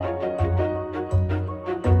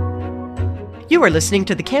You are listening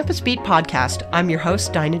to the Campus Beat podcast. I'm your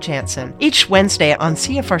host, Dinah Jansen. Each Wednesday on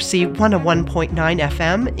CFRC 101.9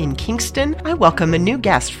 FM in Kingston, I welcome a new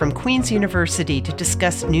guest from Queen's University to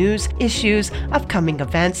discuss news, issues, upcoming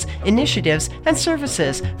events, initiatives, and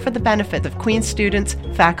services for the benefit of Queen's students,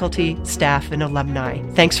 faculty, staff, and alumni.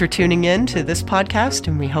 Thanks for tuning in to this podcast,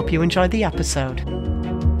 and we hope you enjoy the episode.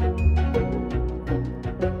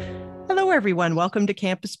 Hello, everyone. Welcome to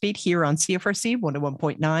Campus Beat here on CFRC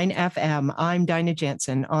 101.9 FM. I'm Dinah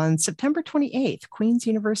Jansen. On September 28th, Queen's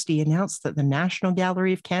University announced that the National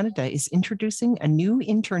Gallery of Canada is introducing a new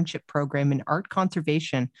internship program in art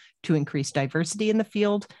conservation to increase diversity in the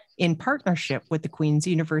field in partnership with the Queen's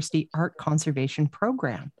University Art Conservation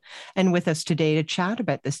Program. And with us today to chat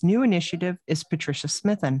about this new initiative is Patricia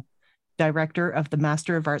Smithen, Director of the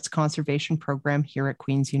Master of Arts Conservation Program here at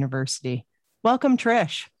Queen's University. Welcome,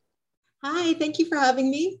 Trish. Hi, thank you for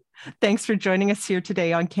having me. Thanks for joining us here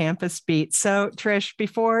today on Campus Beat. So, Trish,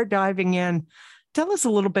 before diving in, tell us a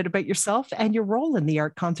little bit about yourself and your role in the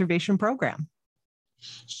Art Conservation Program.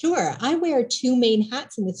 Sure. I wear two main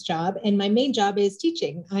hats in this job, and my main job is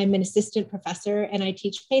teaching. I'm an assistant professor, and I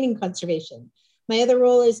teach painting conservation. My other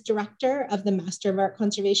role is director of the Master of Art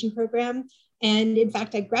Conservation Program. And in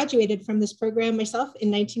fact, I graduated from this program myself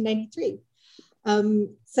in 1993.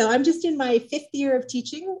 So I'm just in my fifth year of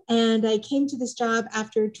teaching, and I came to this job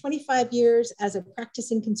after 25 years as a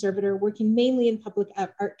practicing conservator working mainly in public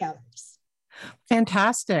art galleries.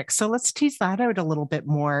 Fantastic. So let's tease that out a little bit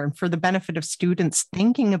more. For the benefit of students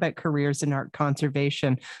thinking about careers in art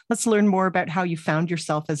conservation, let's learn more about how you found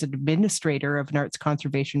yourself as an administrator of an arts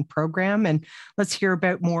conservation program, and let's hear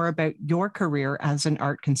more about your career as an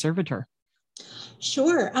art conservator.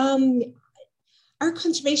 Sure. Art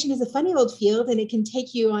conservation is a funny old field, and it can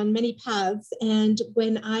take you on many paths. And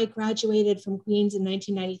when I graduated from Queen's in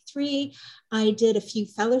 1993, I did a few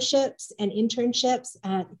fellowships and internships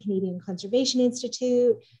at the Canadian Conservation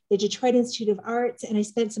Institute, the Detroit Institute of Arts, and I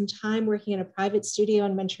spent some time working in a private studio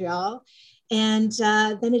in Montreal. And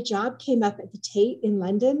then a job came up at the Tate in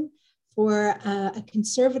London for a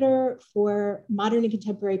conservator for modern and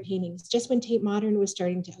contemporary paintings, just when Tate Modern was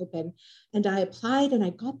starting to open. And I applied and I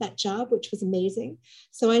got that job, which was amazing.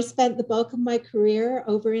 So I spent the bulk of my career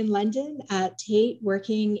over in London at Tate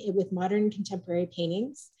working with modern and contemporary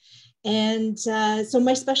paintings. And so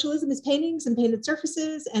my specialism is paintings and painted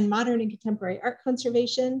surfaces and modern and contemporary art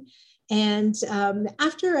conservation. And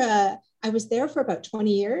after I was there for about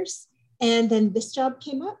 20 years, and then this job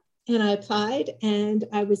came up. And I applied, and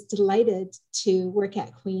I was delighted to work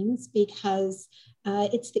at Queen's because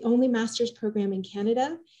it's the only master's program in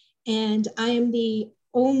Canada, and I am the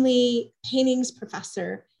only paintings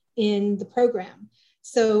professor in the program.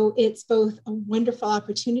 So it's both a wonderful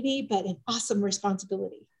opportunity, but an awesome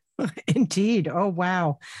responsibility. Indeed. Oh,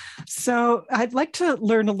 wow. So I'd like to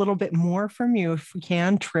learn a little bit more from you, if we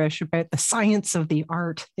can, Trish, about the science of the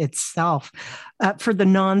art itself. For the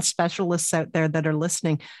non-specialists out there that are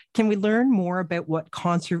listening, can we learn more about what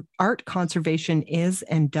art conservation is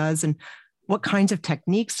and does, and what kinds of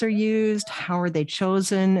techniques are used? How are they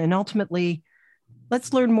chosen? And ultimately,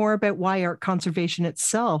 let's learn more about why art conservation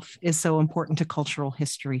itself is so important to cultural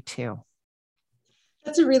history too.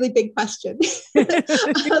 That's a really big question.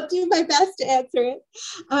 I'll do my best to answer it.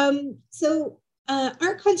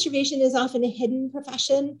 Art conservation is often a hidden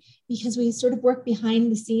profession because we sort of work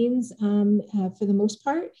behind the scenes for the most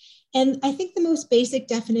part. And I think the most basic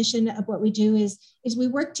definition of what we do is we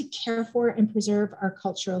work to care for and preserve our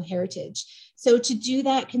cultural heritage. So to do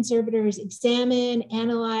that, conservators examine,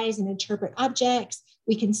 analyze, and interpret objects.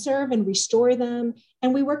 We conserve and restore them,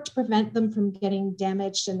 and we work to prevent them from getting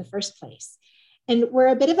damaged in the first place. And we're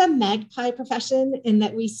a bit of a magpie profession in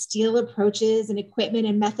that we steal approaches and equipment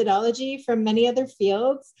and methodology from many other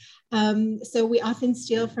fields. So we often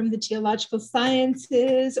steal from the geological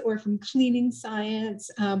sciences or from cleaning science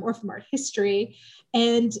or from art history.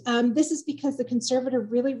 And this is because the conservator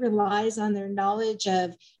really relies on their knowledge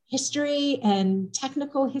of history and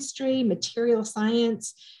technical history, material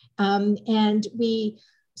science. And we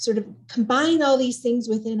sort of combine all these things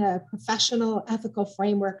within a professional ethical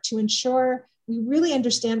framework to ensure we really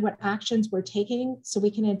understand what actions we're taking so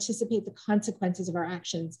we can anticipate the consequences of our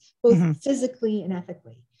actions, both physically and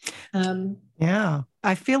ethically. Yeah,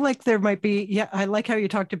 I feel like there might be, I like how you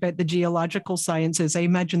talked about the geological sciences. I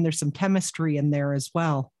imagine there's some chemistry in there as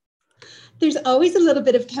well. There's always a little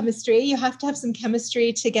bit of chemistry. You have to have some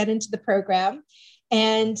chemistry to get into the program.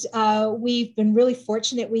 And we've been really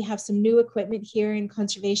fortunate. We have some new equipment here in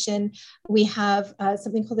conservation. We have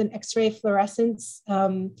something called an X-ray fluorescence.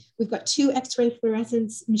 We've got 2 X-ray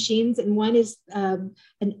fluorescence machines, and one is an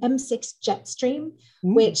M6 jet stream,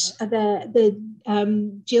 which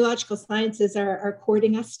the geological sciences are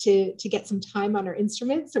courting us to get some time on our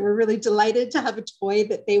instruments. So we're really delighted to have a toy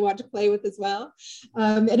that they want to play with as well.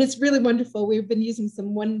 And it's really wonderful. We've been using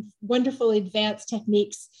some wonderful advanced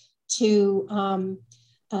techniques to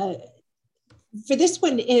for this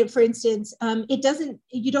one, for instance,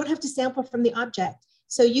 you don't have to sample from the object.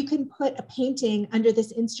 So you can put a painting under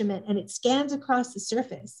this instrument and it scans across the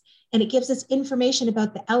surface and it gives us information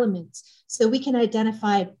about the elements. So we can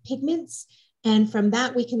identify pigments, and from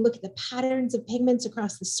that we can look at the patterns of pigments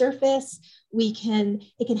across the surface. It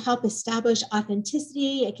can help establish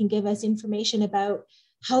authenticity. It can give us information about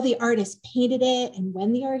how the artist painted it and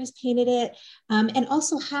when the artist painted it, and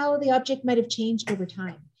also how the object might have changed over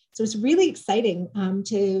time. So it's really exciting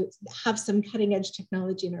to have some cutting edge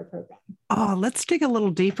technology in our program. Oh, let's dig a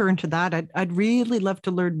little deeper into that. I'd really love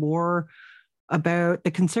to learn more about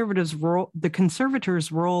the conservator's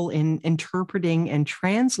role in interpreting and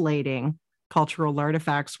translating cultural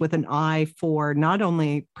artifacts with an eye for not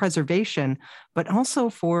only preservation, but also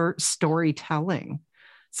for storytelling.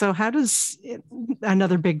 So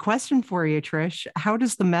another big question for you, Trish, how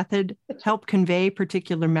does the method help convey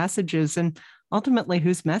particular messages, and ultimately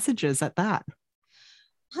whose messages at that?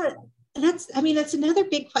 That's another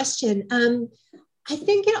big question. I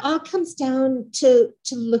think it all comes down to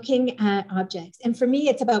looking at objects. And for me,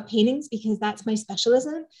 it's about paintings because that's my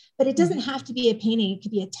specialism, but it doesn't have to be a painting. It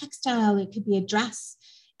could be a textile, it could be a dress,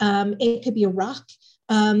 it could be a rock.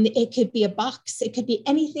 It could be a box. It could be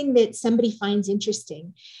anything that somebody finds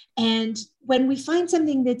interesting. And when we find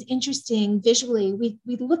something that's interesting visually, we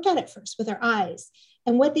look at it first with our eyes.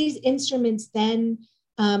 And what these instruments then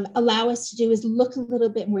allow us to do is look a little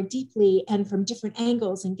bit more deeply and from different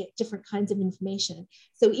angles and get different kinds of information.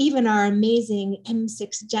 So even our amazing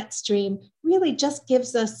M6 jet stream really just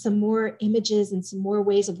gives us some more images and some more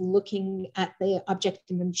ways of looking at the object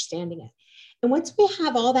and understanding it. And once we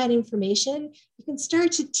have all that information, you can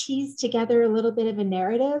start to tease together a little bit of a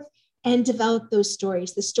narrative and develop those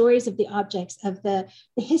stories, the stories of the objects, of the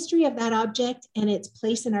history of that object and its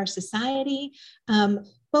place in our society,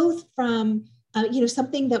 both from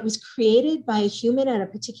something that was created by a human at a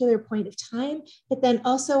particular point of time, but then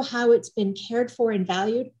also how it's been cared for and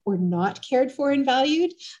valued or not cared for and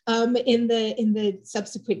valued in the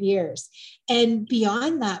subsequent years. And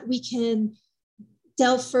beyond that, we can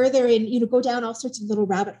delve further and go down all sorts of little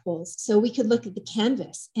rabbit holes. So we could look at the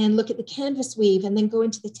canvas and look at the canvas weave, and then go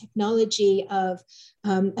into the technology of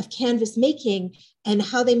canvas making and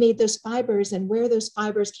how they made those fibers and where those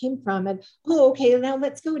fibers came from. And now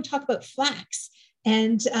let's go and talk about flax.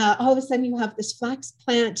 And all of a sudden you have this flax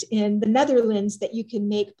plant in the Netherlands that you can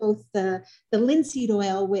make both the linseed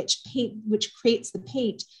oil, which creates the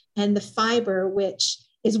paint, and the fiber, which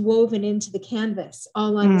is woven into the canvas,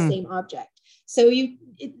 all on the same object. So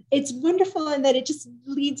it's wonderful in that it just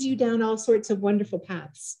leads you down all sorts of wonderful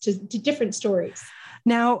paths to different stories.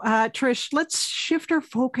 Now, Trish, let's shift our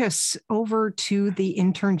focus over to the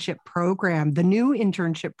internship program, the new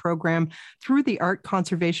internship program through the Art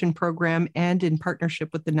Conservation Program and in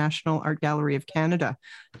partnership with the National Art Gallery of Canada.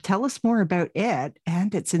 Tell us more about it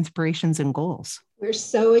and its inspirations and goals. We're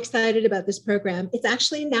so excited about this program. It's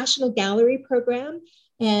actually a National Gallery program,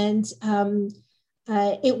 and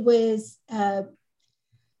it was,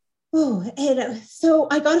 so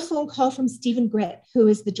I got a phone call from Stephen Gritt, who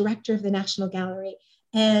is the director of the National Gallery,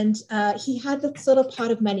 and he had this little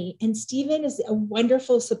pot of money. And Stephen is a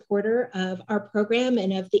wonderful supporter of our program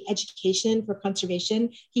and of the education for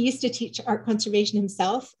conservation. He used to teach art conservation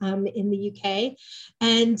himself in the UK.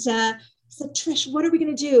 And he said, Trish, what are we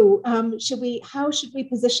going to do? How should we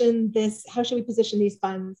position this? How should we position these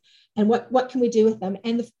funds? And what can we do with them?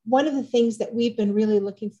 And one of the things that we've been really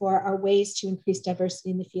looking for are ways to increase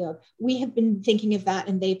diversity in the field. We have been thinking of that,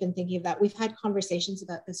 and they've been thinking of that. We've had conversations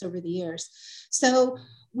about this over the years. So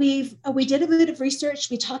we did a bit of research.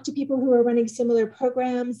 We talked to people who are running similar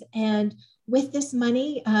programs. And with this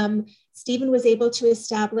money, Stephen was able to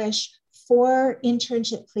establish 4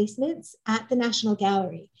 internship placements at the National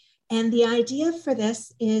Gallery. And the idea for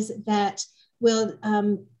this is that we'll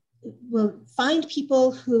find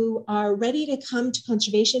people who are ready to come to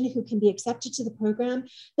conservation, who can be accepted to the program,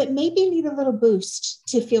 but maybe need a little boost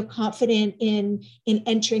to feel confident in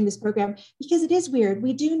entering this program, because it is weird.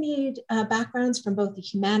 We do need backgrounds from both the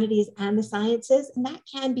humanities and the sciences, and that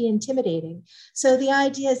can be intimidating. So the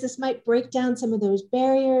idea is this might break down some of those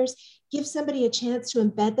barriers, give somebody a chance to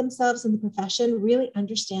embed themselves in the profession, really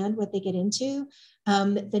understand what they get into.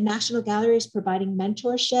 The National Gallery is providing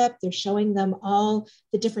mentorship. They're showing them all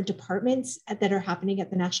the different departments that are happening at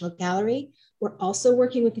the National Gallery. We're also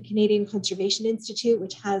working with the Canadian Conservation Institute,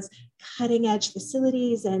 which has cutting edge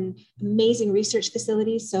facilities and amazing research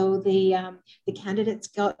facilities. So the candidates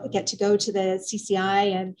get to go to the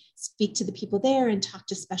CCI and speak to the people there and talk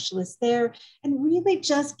to specialists there and really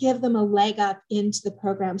just give them a leg up into the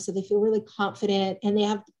program so they feel really confident and they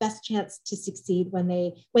have the best chance to succeed when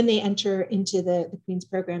they enter into the Queen's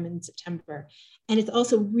program in September. And it's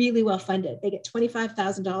also really well funded. They get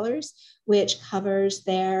 $25,000, which covers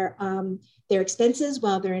their expenses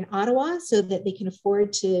while they're in Ottawa so that they can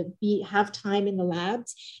afford to have time in the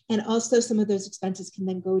labs. And also some of those expenses can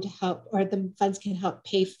then go to help, or the funds can help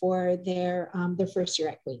pay for their first year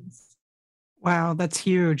at Queen's. Wow, that's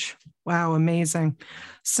huge. Wow, amazing.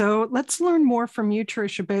 So let's learn more from you,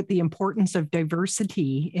 Trish, about the importance of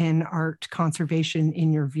diversity in art conservation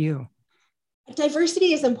in your view.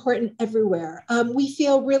 Diversity is important everywhere. We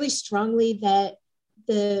feel really strongly that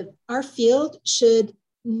our field should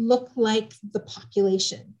look like the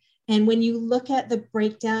population. And when you look at the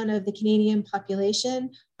breakdown of the Canadian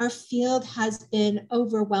population, our field has been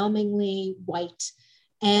overwhelmingly white.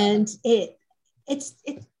 And that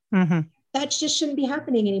just shouldn't be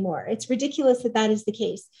happening anymore. It's ridiculous that that is the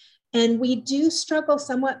case. And we do struggle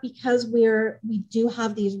somewhat because we do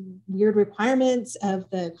have these weird requirements of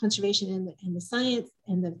the conservation and the science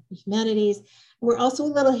and the humanities. We're also a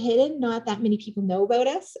little hidden. Not that many people know about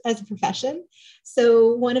us as a profession.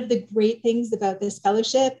 So one of the great things about this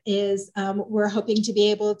fellowship is we're hoping to be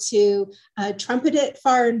able to trumpet it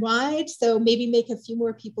far and wide. So maybe make a few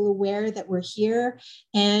more people aware that we're here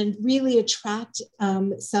and really attract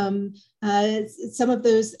some of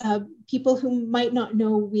those people who might not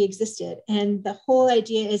know we existed. And the whole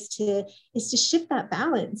idea is to shift that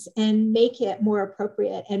balance and make it more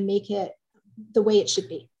appropriate and make it the way it should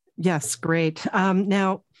be. Yes, great.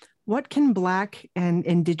 Now, what can Black and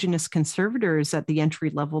Indigenous conservators at the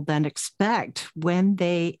entry level then expect when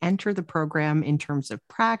they enter the program in terms of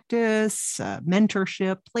practice,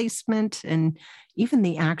 mentorship, placement, and even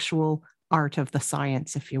the actual art of the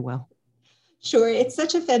science, if you will? Sure, it's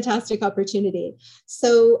such a fantastic opportunity.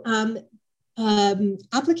 So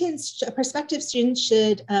applicants, prospective students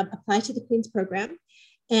should apply to the Queen's program.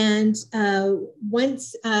 And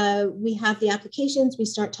once we have the applications, we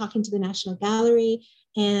start talking to the National Gallery,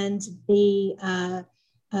 and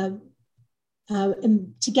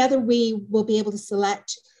together we will be able to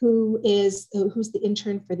select who's the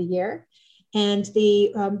intern for the year. And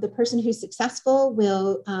the person who's successful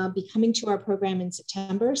will be coming to our program in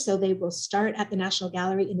September. So they will start at the National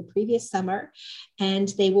Gallery in the previous summer, and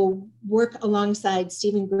they will work alongside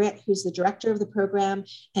Stephen Gritt, who's the director of the program,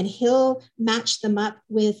 and he'll match them up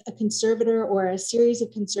with a conservator or a series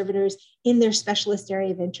of conservators in their specialist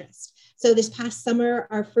area of interest. So this past summer,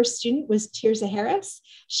 our first student was Tirza Harris.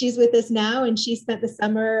 She's with us now, and she spent the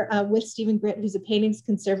summer with Stephen Gritt, who's a paintings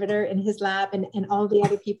conservator in his lab, and all the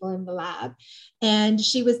other people in the lab. And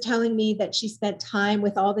she was telling me that she spent time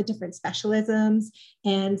with all the different specialisms.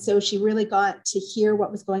 And so she really got to hear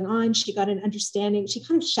what was going on. She got an understanding. She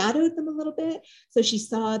kind of shadowed them a little bit. So she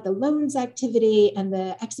saw the loans activity and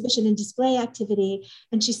the exhibition and display activity.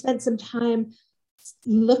 And she spent some time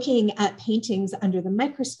looking at paintings under the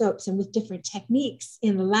microscopes and with different techniques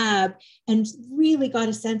in the lab, and really got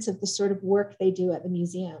a sense of the sort of work they do at the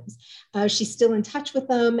museums. She's still in touch with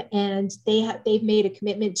them, and they've made a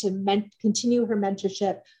commitment to continue her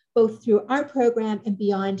mentorship both through our program and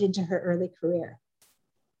beyond into her early career.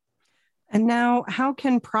 And now, how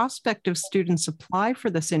can prospective students apply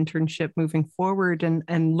for this internship moving forward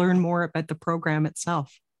and learn more about the program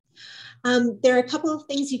itself? There are a couple of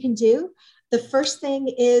things you can do. The first thing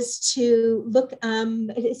is to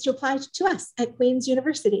apply to us at Queen's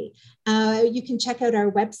University. You can check out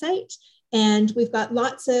our website, and we've got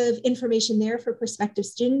lots of information there for prospective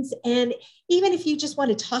students. And even if you just want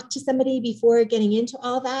to talk to somebody before getting into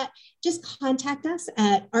all that, just contact us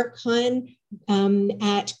at artcon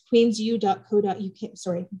at queensu.co.uk.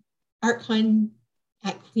 Sorry, artcon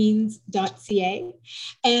at queens.ca.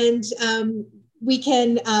 And we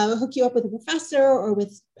can hook you up with a professor or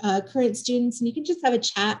with current students, and you can just have a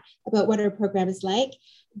chat about what our program is like.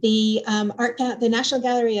 The National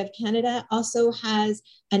Gallery of Canada also has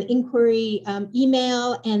an inquiry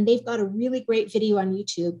email, and they've got a really great video on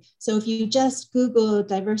YouTube. So if you just Google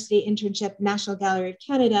Diversity Internship National Gallery of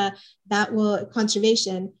Canada,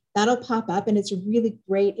 conservation, that'll pop up, and it's a really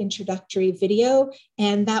great introductory video,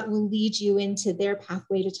 and that will lead you into their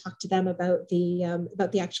pathway to talk to them about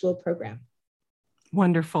the actual program.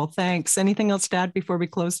 Wonderful. Thanks. Anything else to add before we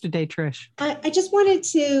close today, Trish? I just wanted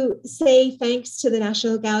to say thanks to the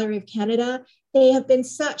National Gallery of Canada. They have been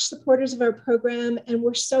such supporters of our program, and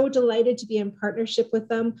we're so delighted to be in partnership with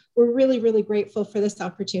them. We're really, really grateful for this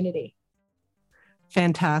opportunity.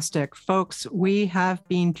 Fantastic. Folks, we have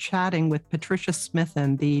been chatting with Patricia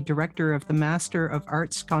Smithen, the director of the Master of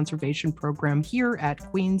Arts Conservation program here at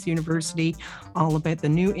Queen's University, all about the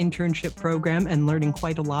new internship program and learning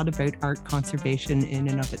quite a lot about art conservation in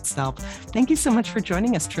and of itself. Thank you so much for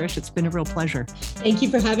joining us, Trish. It's been a real pleasure. Thank you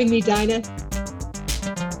for having me, Dinah.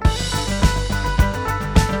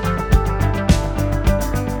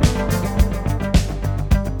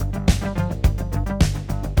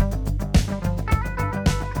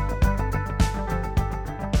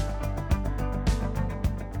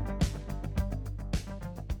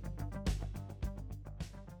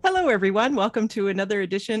 Hello, everyone. Welcome to another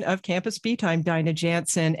edition of Campus Beat. I'm Dinah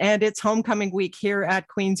Jansen, and it's homecoming week here at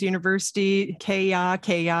Queen's University. Kaya.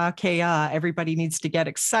 Everybody needs to get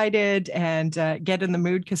excited and get in the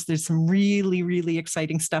mood because there's some really, really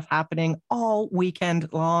exciting stuff happening all weekend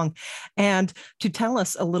long. And to tell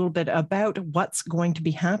us a little bit about what's going to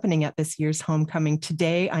be happening at this year's homecoming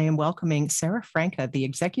today, I am welcoming Sarah Franca, the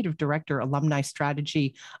Executive Director, Alumni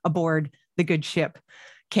Strategy, aboard the good ship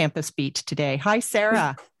Campus Beat today. Hi,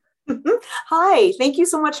 Sarah. Hi, thank you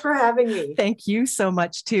so much for having me. Thank you so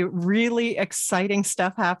much too. Really exciting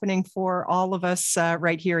stuff happening for all of us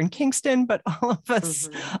right here in Kingston, but all of us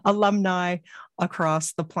alumni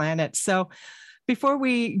across the planet. So before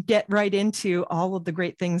we get right into all of the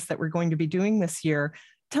great things that we're going to be doing this year,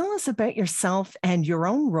 tell us about yourself and your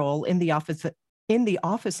own role in the Office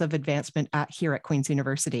of Advancement here at Queen's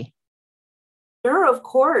University. Sure, of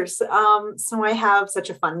course. So I have such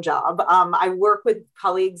a fun job. I work with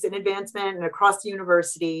colleagues in advancement and across the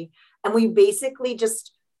university, and we basically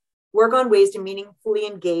just work on ways to meaningfully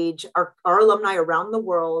engage our alumni around the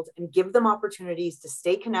world and give them opportunities to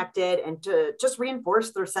stay connected and to just reinforce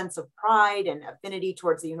their sense of pride and affinity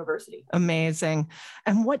towards the university. Amazing.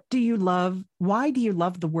 And what do you love? Why do you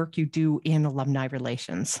love the work you do in alumni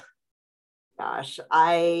relations? Gosh, as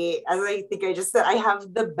I think I just said, I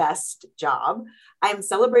have the best job. I'm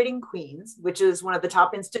celebrating Queen's, which is one of the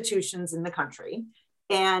top institutions in the country.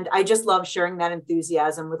 And I just love sharing that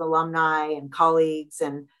enthusiasm with alumni and colleagues.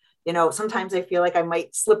 And, you know, sometimes I feel like I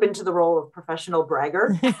might slip into the role of professional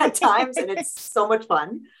bragger at times, and it's so much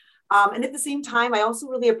fun. And at the same time, I also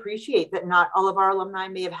really appreciate that not all of our alumni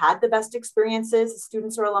may have had the best experiences as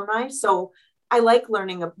students or alumni. So I like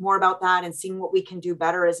learning more about that and seeing what we can do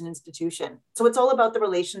better as an institution. So it's all about the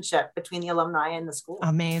relationship between the alumni and the school.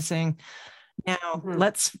 Amazing. Now,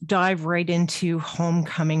 let's dive right into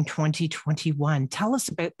Homecoming 2021. Tell us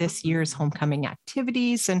about this year's homecoming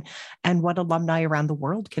activities and what alumni around the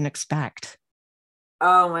world can expect.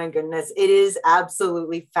 Oh my goodness, it is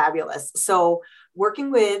absolutely fabulous. So working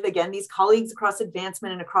with, again, these colleagues across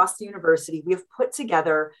advancement and across the university, we have put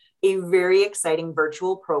together a very exciting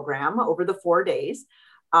virtual program over the 4 days.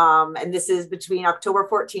 And this is between October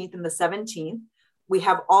 14th and the 17th. We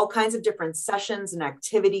have all kinds of different sessions and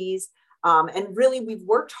activities. And really, we've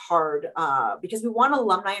worked hard because we want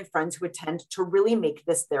alumni and friends who attend to really make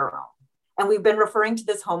this their own. And we've been referring to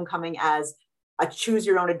this homecoming as a choose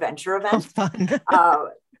your own adventure event.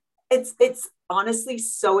 It's honestly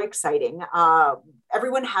so exciting.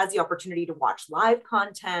 Everyone has the opportunity to watch live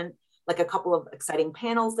content, like a couple of exciting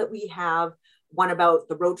panels that we have, one about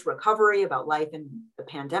the road to recovery, about life in the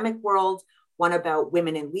pandemic world, one about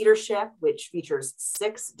women in leadership, which features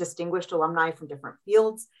 6 distinguished alumni from different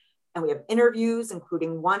fields. And we have interviews,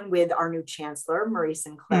 including one with our new chancellor, Marie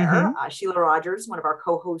Sinclair. Sheila Rogers, one of our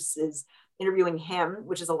co-hosts, is interviewing him,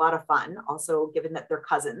 which is a lot of fun. Also, given that they're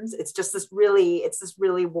cousins, it's this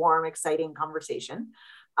really warm, exciting conversation.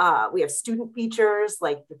 We have student features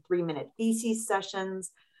like the 3-minute thesis sessions.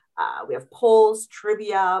 We have polls,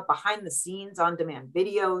 trivia, behind the scenes on-demand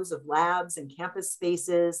videos of labs and campus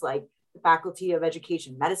spaces like the Faculty of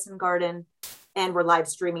Education Medicine Garden. And we're live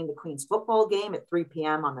streaming the Queen's football game at 3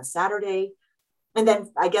 p.m. on the Saturday. And then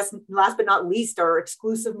I guess last but not least, our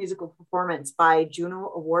exclusive musical performance by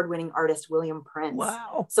Juno Award-winning artist William Prince.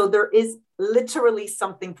 Wow. So there is literally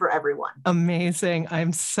something for everyone. Amazing.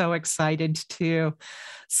 I'm so excited too.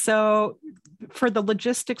 So for the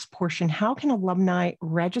logistics portion, how can alumni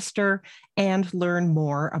register and learn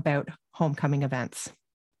more about homecoming events?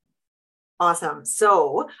 Awesome.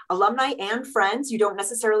 So alumni and friends, you don't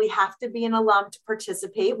necessarily have to be an alum to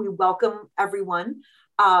participate. We welcome everyone.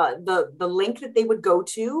 The link that they would go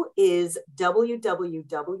to is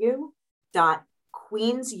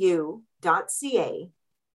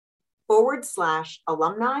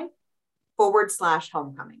www.queensu.ca/alumni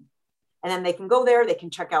 @queens.edu/homecoming. And then they can go there, they can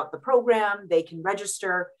check out the program, they can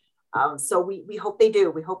register. So we hope they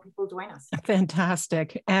do. We hope people join us.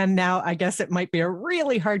 Fantastic. And now I guess it might be a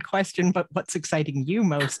really hard question, but what's exciting you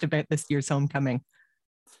most about this year's homecoming?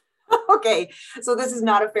 Okay, so this is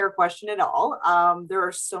not a fair question at all. There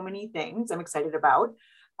are so many things I'm excited about.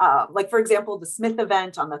 Like, for example, the Smith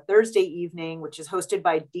event on the Thursday evening, which is hosted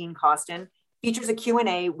by Dean Costin, features a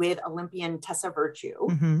Q&A with Olympian Tessa Virtue.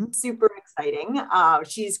 Mm-hmm. Super exciting.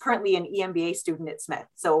 She's currently an EMBA student at Smith,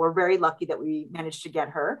 so we're very lucky that we managed to get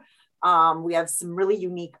her. We have some really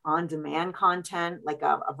unique on-demand content, like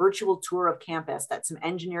a virtual tour of campus that some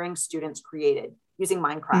engineering students created using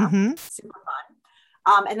Minecraft. Mm-hmm. Super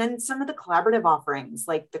fun. And then some of the collaborative offerings,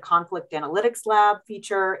 like the Conflict Analytics Lab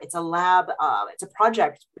feature. It's a lab, it's a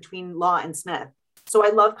project between Law and Smith. So I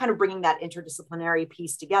love kind of bringing that interdisciplinary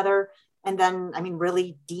piece together. And then,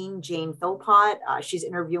 really, Dean Jane Philpott, she's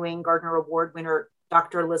interviewing Gardner Award winner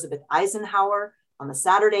Dr. Elizabeth Eisenhower on the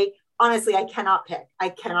Saturday. Honestly, I cannot pick. I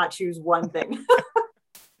cannot choose one thing.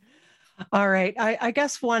 All right. I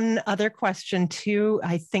guess one other question, too,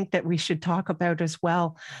 I think that we should talk about as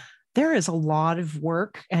well. There is a lot of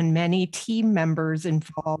work and many team members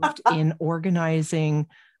involved in organizing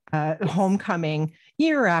homecoming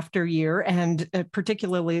year after year, and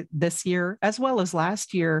particularly this year, as well as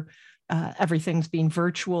last year. Everything's being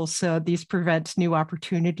virtual, so these prevent new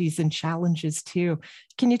opportunities and challenges too.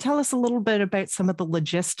 Can you tell us a little bit about some of the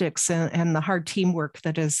logistics and the hard teamwork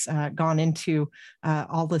that has gone into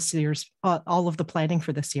all of the planning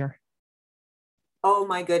for this year? Oh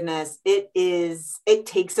my goodness, it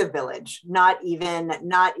takes a village, not even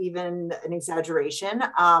an exaggeration.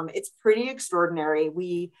 It's pretty extraordinary.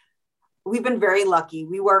 We've been very lucky.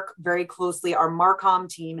 We work very closely. Our Marcom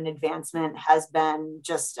team in advancement has been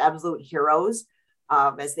just absolute heroes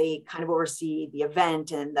as they kind of oversee the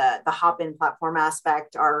event and the hop-in platform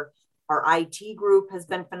aspect. Our IT group has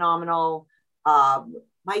been phenomenal.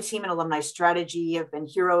 My team in alumni strategy have been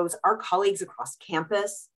heroes. Our colleagues across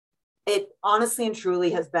campus. It honestly and truly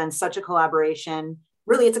has been such a collaboration.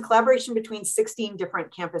 Really, it's a collaboration between 16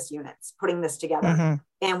 different campus units putting this together.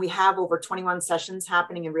 Mm-hmm. And we have over 21 sessions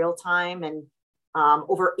happening in real time and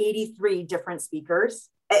over 83 different speakers.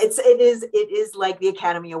 It is like the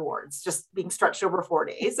Academy Awards, just being stretched over 4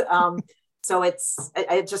 days. So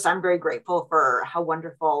I'm very grateful for how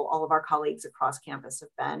wonderful all of our colleagues across campus have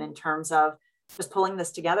been in terms of just pulling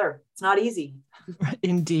this together. It's not easy.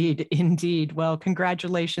 Indeed. Well,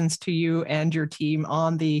 congratulations to you and your team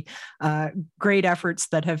on the great efforts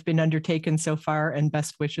that have been undertaken so far, and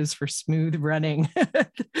best wishes for smooth running.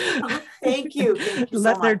 Thank you.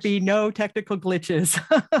 Let there be no technical glitches.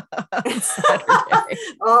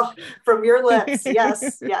 From your lips.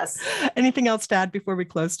 Yes. Anything else to add before we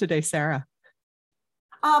close today, Sarah?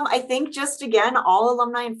 I think just again, all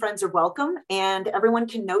alumni and friends are welcome, and everyone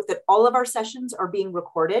can note that all of our sessions are being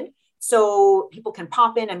recorded. So people can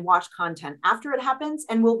pop in and watch content after it happens,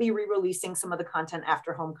 and we'll be re-releasing some of the content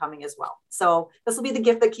after homecoming as well. So this will be the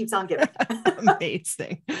gift that keeps on giving.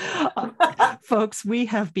 Amazing. Folks, we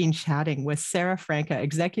have been chatting with Sarah Franca,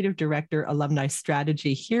 Executive Director, Alumni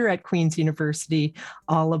Strategy here at Queen's University,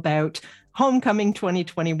 all about Homecoming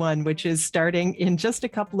 2021, which is starting in just a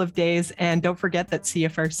couple of days. And don't forget that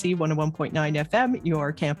CFRC 101.9 FM,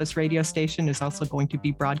 your campus radio station, is also going to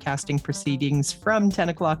be broadcasting proceedings from 10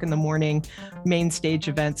 o'clock in the morning, main stage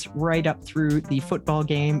events right up through the football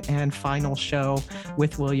game and final show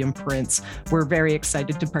with William Prince. We're very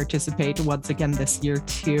excited to participate once again this year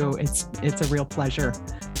too. It's a real pleasure.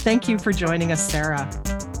 Thank you for joining us, Sarah.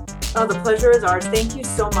 Oh, the pleasure is ours. Thank you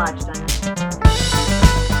so much, Dinah.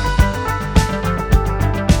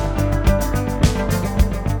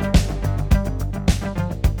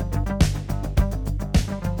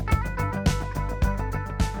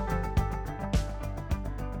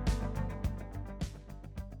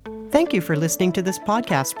 Thank you for listening to this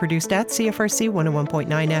podcast produced at CFRC 101.9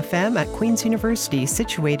 FM at Queen's University,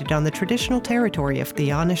 situated on the traditional territory of the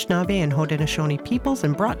Anishinaabe and Haudenosaunee peoples,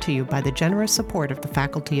 and brought to you by the generous support of the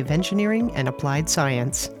Faculty of Engineering and Applied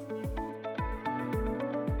Science.